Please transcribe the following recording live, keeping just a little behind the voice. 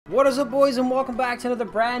What is up, boys, and welcome back to another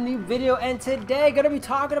brand new video. And today gonna be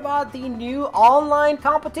talking about the new online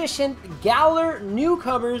competition, Galar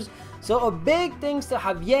Newcomers. So a big thanks to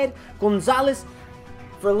Javier Gonzalez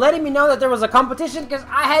for letting me know that there was a competition, because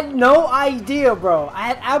I had no idea, bro. I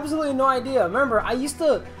had absolutely no idea. Remember, I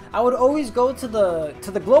would always go to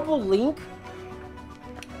the global link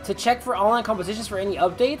to check for online competitions for any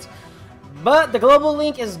updates, but the global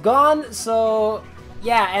link is gone. So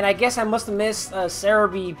yeah, and I guess I must have missed Sarah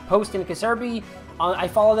B posting, because Sarah B, I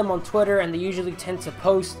follow them on Twitter and they usually tend to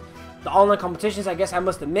post the online competitions. I guess I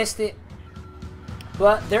must have missed it.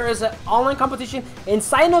 But there is an online competition and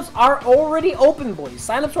signups are already open, boys.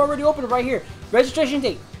 Signups are already open right here. Registration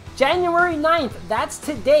date, January 9th. That's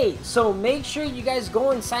today. So make sure you guys go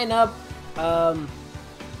and sign up.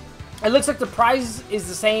 It looks like the prize is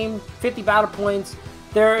the same, 50 battle points.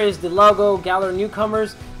 There is the logo, Galar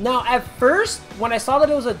Newcomers. Now, at first, when I saw that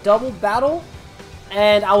it was a double battle,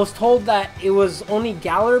 and I was told that it was only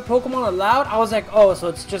Galar Pokemon allowed, I was like, oh, so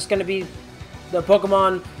it's just gonna be the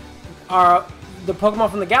Pokemon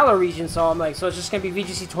from the Galar region. So I'm like, so it's just gonna be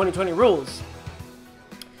VGC 2020 rules.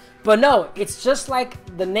 But no, it's just like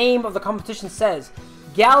the name of the competition says,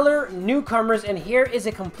 Galar Newcomers, and here is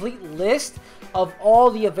a complete list of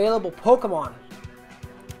all the available Pokemon.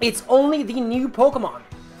 It's only the new Pokemon.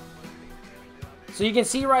 So you can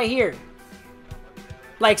see right here,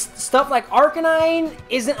 like stuff like Arcanine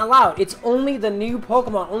isn't allowed. It's only the new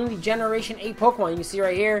Pokemon, only the Generation 8 Pokemon. You can see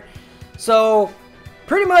right here. So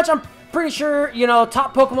pretty much, I'm pretty sure, you know,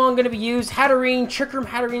 top Pokemon going to be used. Hatterene, Trick Room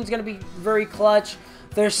Hatterene is going to be very clutch.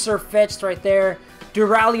 There's Surfetch'd right there.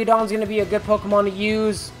 Duraludon is going to be a good Pokemon to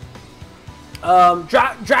use.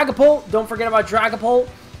 Dragapult, don't forget about Dragapult.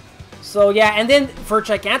 So yeah, and then for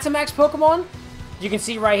Gigantamax Pokemon, you can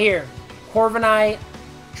see right here, Corviknight,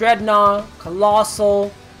 Dreadnought,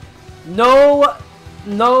 Colossal, no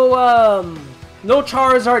Charizard,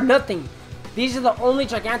 nothing. These are the only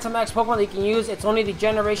Gigantamax Pokemon that you can use. It's only the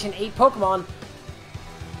Generation 8 Pokemon.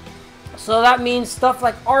 So that means stuff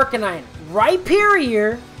like Arcanine,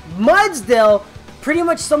 Rhyperior, Mudsdale, pretty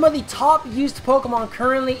much some of the top used Pokemon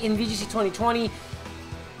currently in VGC 2020.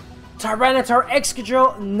 Tyranitar,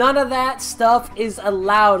 Excadrill, none of that stuff is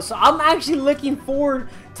allowed. So I'm actually looking forward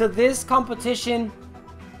to this competition.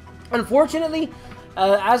 Unfortunately,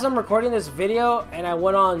 as I'm recording this video and I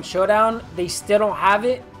went on Showdown, they still don't have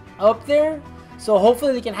it up there. So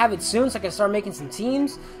hopefully they can have it soon so I can start making some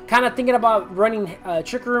teams. Kind of thinking about running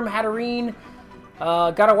Trick Room Hatterene.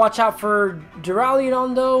 Gotta watch out for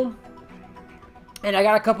Duraludon though. And I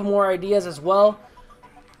got a couple more ideas as well.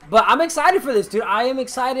 But I'm excited for this, dude. I am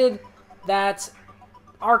excited that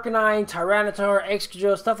Arcanine, Tyranitar,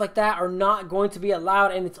 Excadrill, stuff like that are not going to be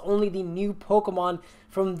allowed, and it's only the new Pokemon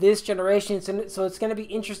from this generation. So it's going to be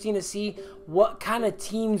interesting to see what kind of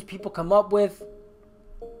teams people come up with.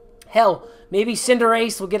 Hell, maybe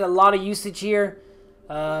Cinderace will get a lot of usage here.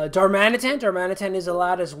 Darmanitan is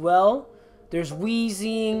allowed as well. There's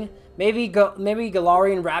Weezing. Maybe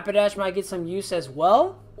Galarian Rapidash might get some use as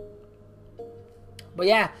well. But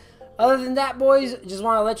yeah, other than that, boys, just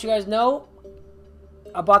want to let you guys know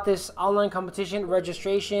about this online competition.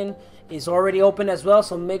 Registration is already open as well,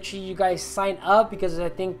 so make sure you guys sign up, because I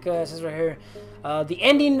think it says right here, the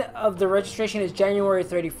ending of the registration is January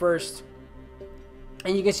 31st.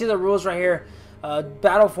 And you can see the rules right here.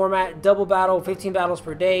 Battle format, double battle, 15 battles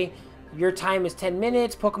per day. Your time is 10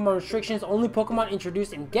 minutes. Pokemon restrictions, only Pokemon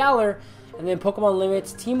introduced in Galar. And then Pokemon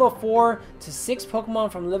limits, team of 4 to 6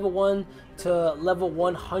 Pokemon from level 1 to level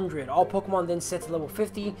 100. All Pokemon then set to level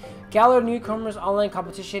 50. Galar Newcomers online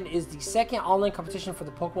competition is the second online competition for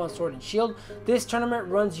the Pokemon Sword and Shield. This tournament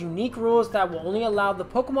runs unique rules that will only allow the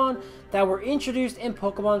Pokemon that were introduced in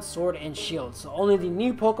Pokemon Sword and Shield. So only the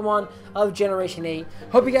new Pokemon of Generation 8.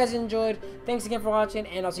 Hope you guys enjoyed. Thanks again for watching,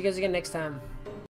 and I'll see you guys again next time.